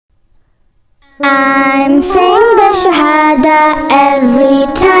I'm saying the Shahada every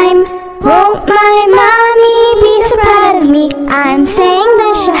time. Won't my mommy be so proud of me? I'm saying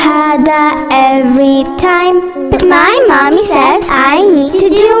the Shahada every time. But my mommy says I need to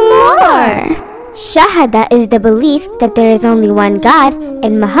do more. Shahada is the belief that there is only one God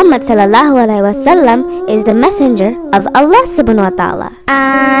and Muhammad sallallahu alaihi wasallam is the messenger of Allah subhanahu wa ta'ala.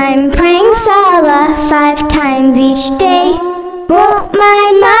 I'm praying Salah 5 times each day. Won't my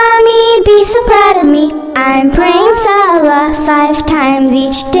mommy be so proud of me? I'm praying Salah 5 times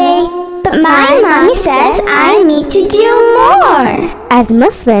each day. But my mommy says I need to do more. As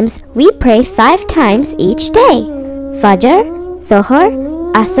Muslims, we pray 5 times each day: Fajr, Dhuhr,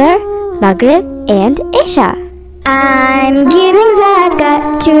 Asr, Maghrib, and Isha. I'm giving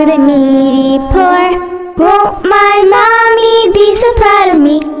zakat to the needy poor. Won't my mommy be so proud of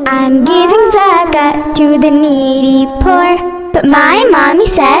me? I'm giving zakat to the needy poor. But my mommy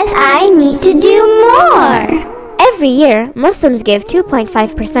says I need to do more. Every year, Muslims give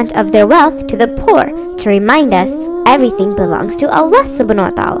 2.5% of their wealth to the poor to remind us everything belongs to Allah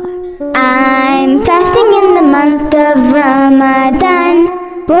subhanahu wa ta'ala. I'm fasting in the month of Ramadan.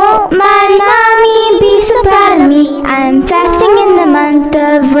 Won't my mommy be so proud of me? I'm fasting in the month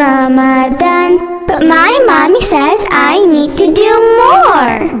of Ramadan. But my mommy says I need to do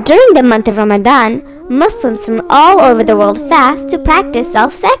more. During the month of Ramadan, Muslims from all over the world fast to practice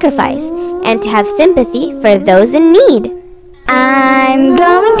self-sacrifice and to have sympathy for those in need. I'm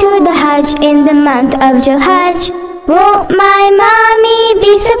going to the Hajj in the month of Dhul-Hijjah. Won't my mommy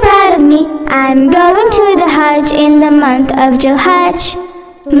be so proud of me? I'm going to the Hajj in the month of Dhul-Hijjah.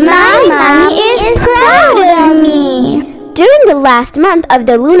 My mommy is proud of me. During the last month of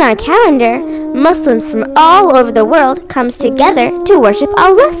the lunar calendar, Muslims from all over the world comes together to worship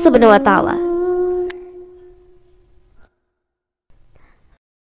Allah subhanahu wa ta'ala.